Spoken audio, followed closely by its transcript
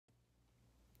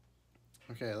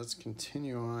Okay, let's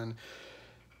continue on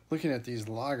looking at these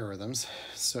logarithms.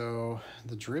 So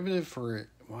the derivative for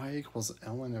y equals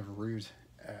ln of root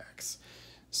x.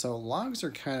 So logs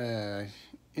are kind of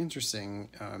interesting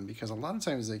because a lot of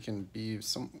times they can be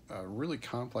some really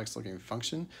complex looking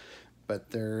function, but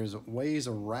there's ways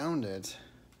around it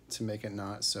to make it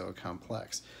not so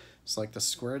complex. It's like the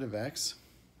square root of x.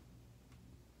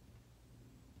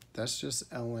 That's just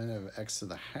ln of x to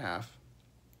the half.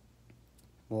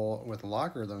 Well, with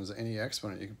logarithms, any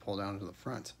exponent you can pull down to the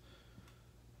front.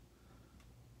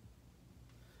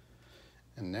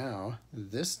 And now,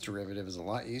 this derivative is a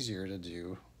lot easier to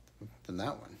do than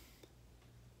that one.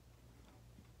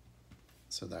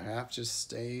 So the half just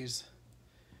stays.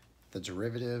 The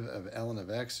derivative of ln of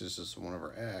x is just 1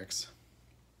 over x.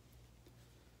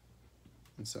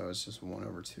 And so it's just 1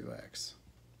 over 2x.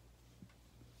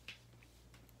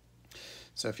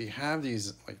 So if you have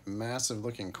these like massive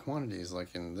looking quantities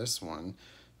like in this one,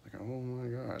 like, oh my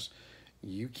gosh,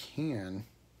 you can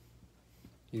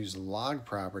use log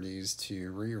properties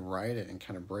to rewrite it and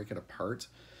kind of break it apart.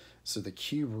 So the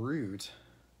cube root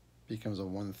becomes a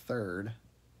 1/3.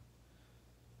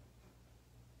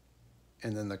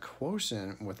 And then the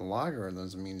quotient with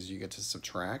logarithms means you get to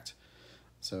subtract.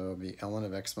 So it'll be ln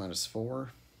of x minus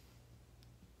 4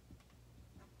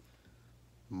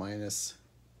 minus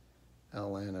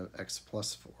ln of x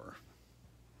plus 4.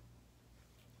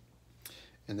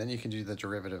 And then you can do the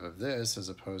derivative of this as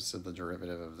opposed to the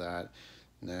derivative of that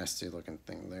nasty looking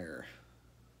thing there.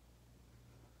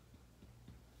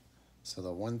 So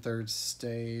the 1/3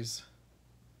 stays.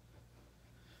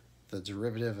 The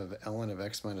derivative of ln of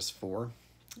x minus 4.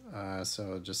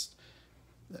 So just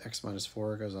the x minus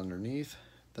 4 goes underneath.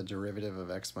 The derivative of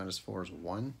x minus 4 is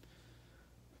 1.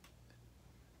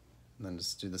 And then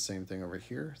just do the same thing over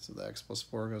here. So the x plus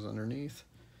 4 goes underneath.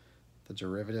 The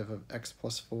derivative of x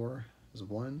plus 4 is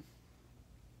 1.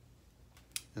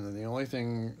 And then the only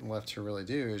thing left to really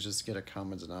do is just get a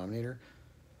common denominator.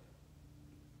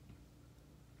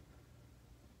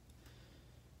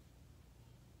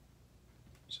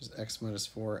 Which is x minus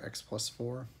 4, x plus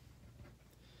 4.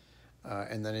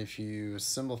 And then if you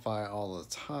simplify all the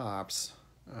tops,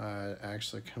 it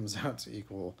actually comes out to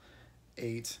equal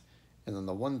 8. And then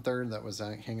the 1/3 that was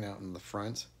hanging out in the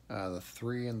front, the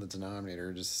 3 in the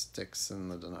denominator just sticks in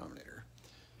the denominator.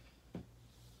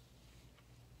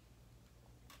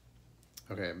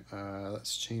 Okay,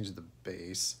 let's change the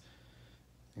base.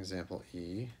 Example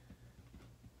E.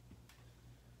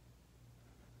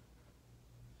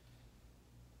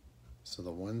 So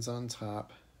the 1's on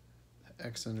top, the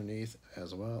x underneath,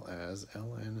 as well as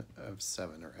ln of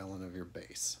 7, or ln of your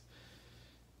base.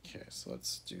 Okay, so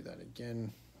let's do that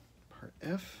again. Part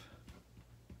F.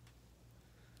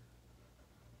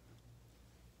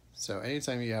 So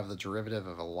anytime you have the derivative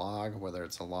of a log, whether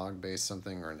it's a log-based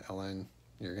something or an ln,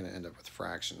 you're going to end up with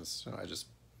fractions. So I just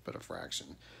put a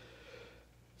fraction.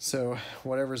 So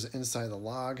whatever's inside the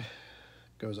log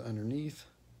goes underneath,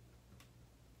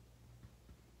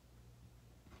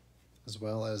 as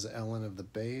well as ln of the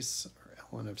base,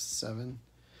 or ln of 7.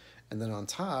 And then on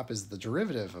top is the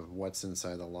derivative of what's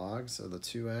inside the log, so the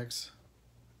 2x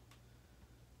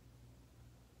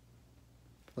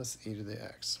plus e to the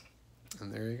x.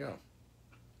 And there you go.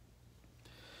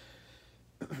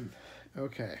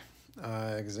 Okay,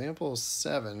 example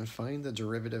 7, find the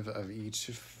derivative of each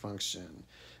function.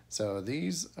 So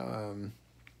these are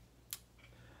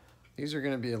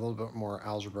going to be a little bit more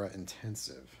algebra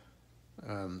intensive.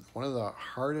 One of the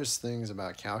hardest things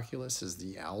about calculus is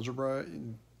the algebra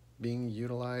being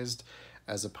utilized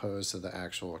as opposed to the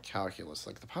actual calculus.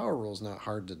 Like the power rule is not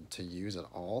hard to use at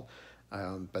all,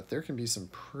 but there can be some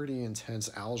pretty intense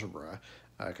algebra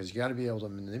because you got to be able to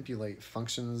manipulate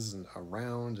functions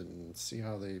around and see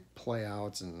how they play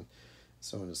out and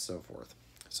so on and so forth.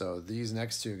 So these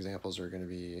next two examples are going to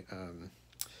be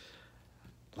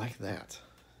like that.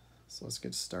 So let's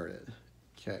get started.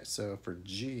 Okay, so for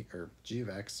g of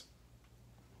x,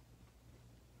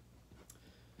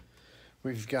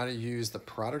 we've got to use the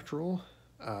product rule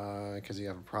because you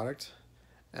have a product,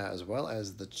 as well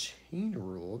as the chain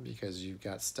rule because you've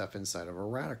got stuff inside of a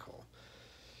radical.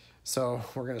 So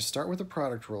we're going to start with the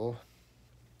product rule.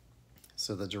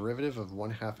 So the derivative of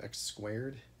 1/2 x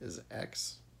squared is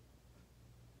x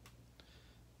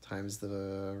times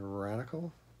the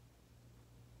radical.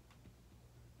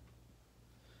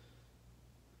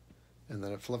 And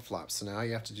then it flip-flops. So now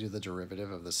you have to do the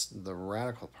derivative of the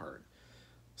radical part.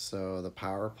 So the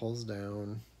power pulls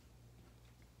down,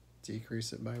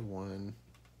 decrease it by 1,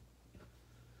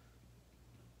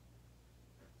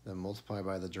 then multiply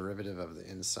by the derivative of the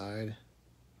inside.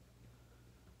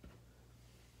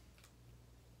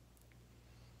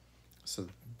 So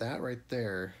that right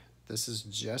there, this is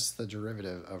just the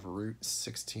derivative of root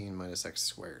 16 minus x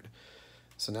squared.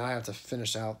 So now I have to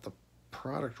finish out the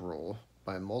product rule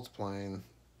by multiplying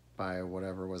by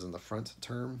whatever was in the front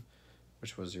term,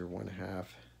 which was your 1/2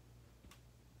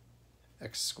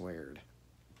 x squared.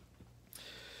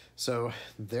 So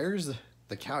there's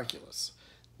the calculus.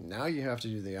 Now you have to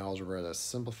do the algebra to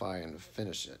simplify and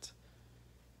finish it.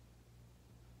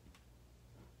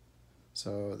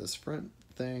 So this front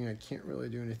thing, I can't really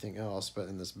do anything else, but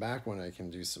in this back one, I can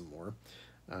do some more.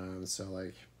 So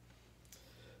like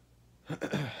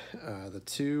the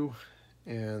 2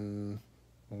 and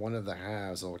 1 of the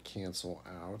halves will cancel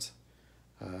out.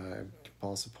 I can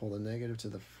also pull the negative to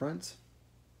the front.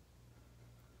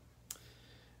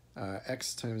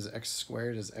 X times x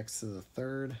squared is x to the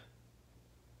third.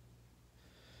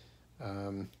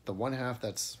 The 1/2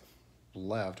 that's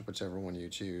left, whichever one you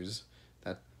choose,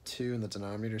 that 2 in the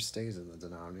denominator stays in the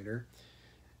denominator.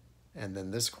 And then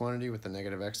this quantity with the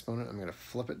negative exponent, I'm going to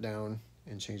flip it down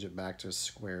and change it back to a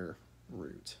square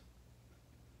root.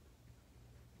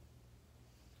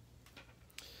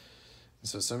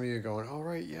 So some of you are going, all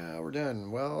right, yeah, we're done.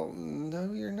 Well,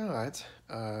 no, you're not,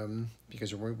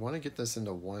 because we want to get this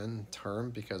into one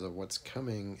term because of what's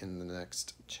coming in the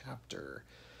next chapter.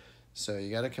 So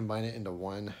you got to combine it into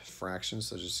one fraction,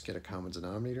 so just get a common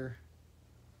denominator.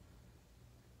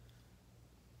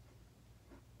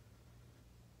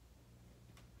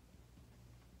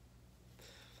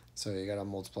 So you got to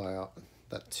multiply out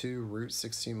that 2 root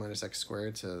 16 minus x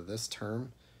squared to this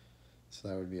term. So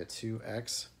that would be a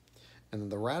 2x.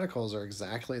 And the radicals are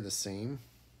exactly the same.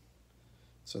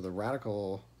 So the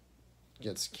radical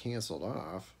gets canceled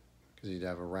off because you'd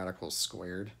have a radical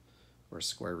squared or a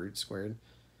square root squared.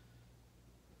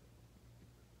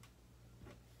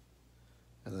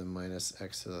 And then minus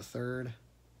x to the third.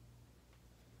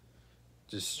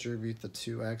 Distribute the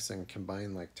 2x and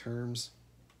combine like terms.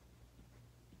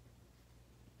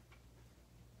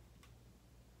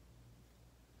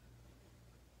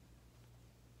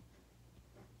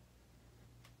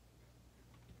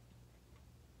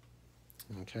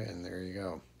 Okay, and there you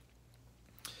go.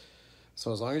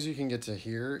 So as long as you can get to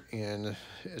here, and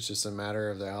it's just a matter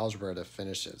of the algebra to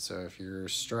finish it. So if you're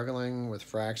struggling with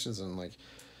fractions and like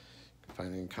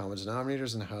finding common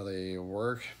denominators and how they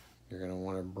work, you're going to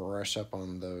want to brush up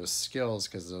on those skills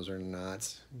because those are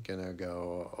not going to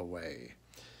go away.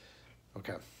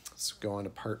 Okay, let's go on to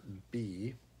part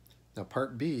B. Now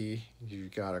part B,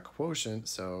 you've got a quotient,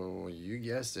 so you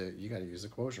guessed it, you got to use the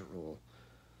quotient rule.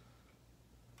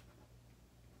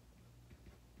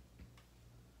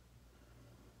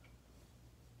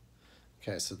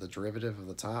 Okay, so the derivative of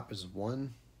the top is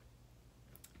 1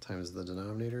 times the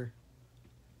denominator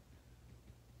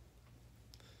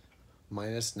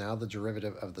minus now the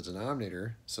derivative of the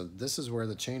denominator. So this is where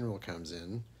the chain rule comes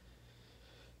in.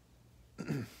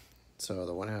 So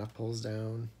the 1/2 pulls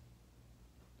down,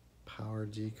 power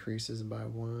decreases by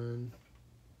 1,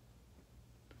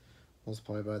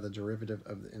 multiply by the derivative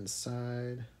of the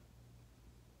inside.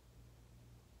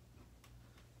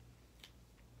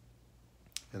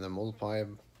 And then multiply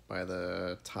by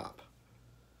the top.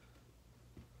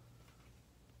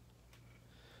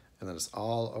 And then it's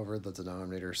all over the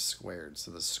denominator squared.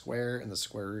 So the square and the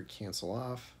square root cancel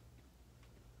off.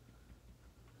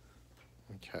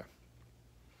 Okay.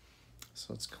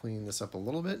 So let's clean this up a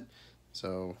little bit.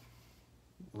 So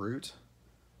root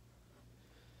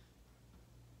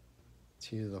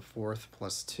t to the 4th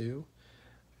plus 2,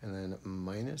 and then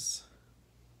minus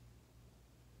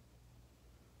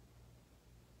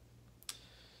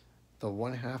the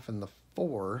 1/2 and the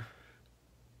 4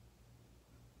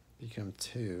 become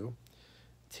 2.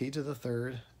 T to the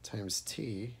 3rd times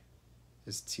t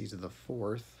is t to the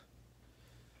 4th.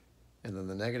 And then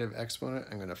the negative exponent,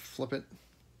 I'm going to flip it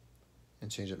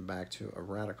and change it back to a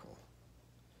radical.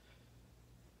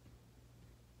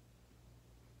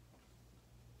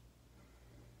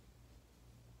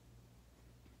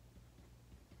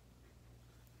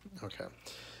 Okay.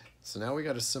 So now we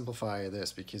got to simplify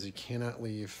this because you cannot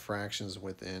leave fractions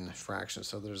within fractions.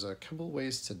 So there's a couple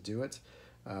ways to do it.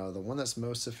 The one that's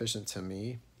most efficient to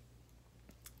me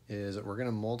is that we're going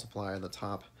to multiply the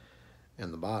top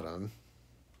and the bottom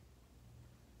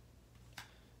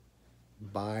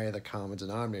by the common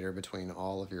denominator between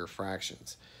all of your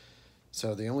fractions.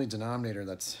 So the only denominator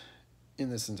that's in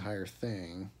this entire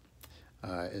thing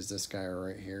is this guy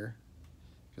right here,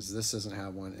 because this doesn't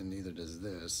have one and neither does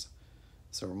this.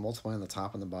 So we're multiplying the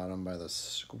top and the bottom by the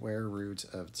square root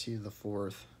of t to the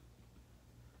 4th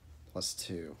plus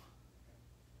 2.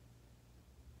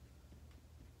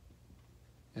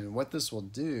 And what this will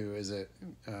do is it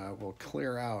will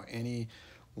clear out any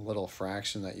little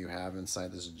fraction that you have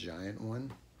inside this giant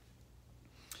one,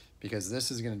 because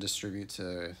this is going to distribute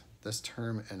to this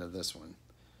term and to this one.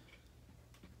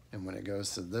 And when it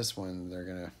goes to this one, they're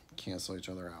going to cancel each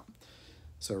other out.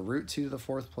 So root 2 to the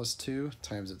 4th plus 2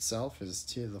 times itself is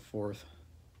t to the 4th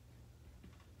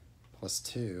plus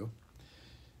 2.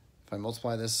 If I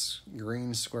multiply this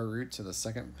green square root to the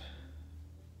second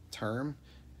term,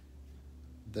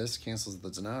 this cancels the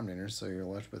denominator, so you're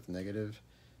left with negative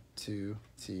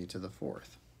 2t to the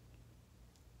 4th.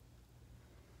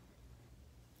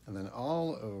 And then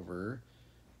all over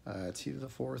t to the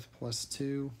 4th plus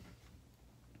 2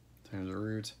 times the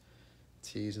root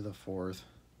t to the 4th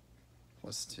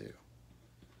plus 2.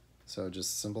 So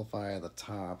just simplify the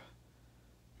top,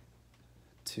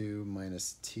 2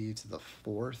 minus t to the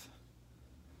 4th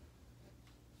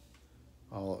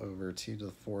all over t to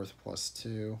the 4th plus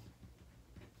 2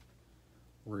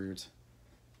 root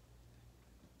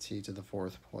t to the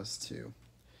 4th plus 2.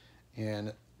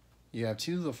 And you have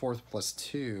 2 to the 4th plus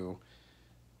 2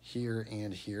 here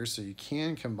and here, so you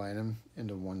can combine them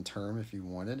into one term if you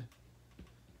wanted,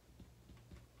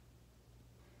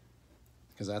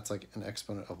 because that's like an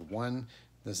exponent of 1.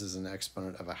 This is an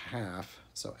exponent of a half,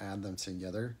 so add them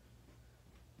together.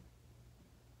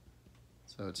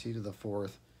 So t to the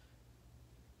 4th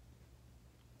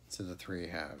to the 3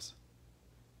 halves.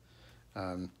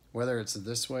 Whether it's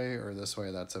this way or this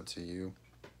way, that's up to you.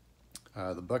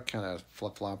 The book kind of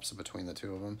flip-flops between the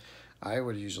two of them. I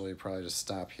would usually probably just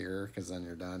stop here, because then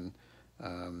you're done.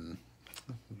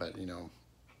 But, you know,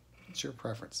 it's your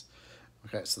preference.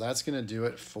 Okay, so that's going to do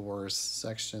it for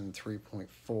section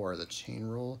 3.4, the chain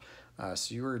rule.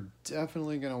 So you are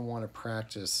definitely going to want to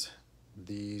practice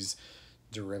these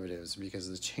derivatives, because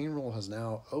the chain rule has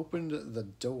now opened the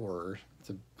door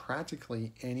to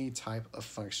practically any type of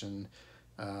function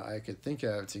I could think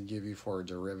of to give you for a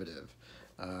derivative,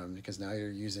 because now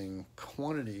you're using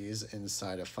quantities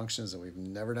inside of functions, and we've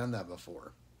never done that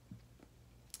before.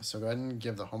 So go ahead and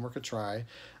give the homework a try.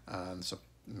 So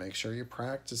make sure you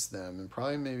practice them, and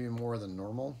probably maybe more than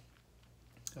normal,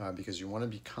 because you want to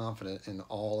be confident in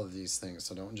all of these things.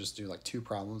 So don't just do like 2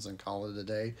 problems and call it a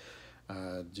day.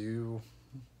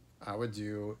 I would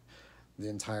do the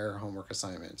entire homework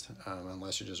assignment,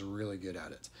 unless you're just really good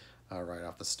at it right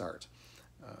off the start.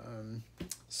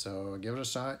 So give it a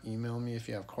shot. Email me if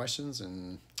you have questions,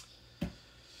 and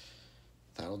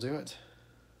that'll do it.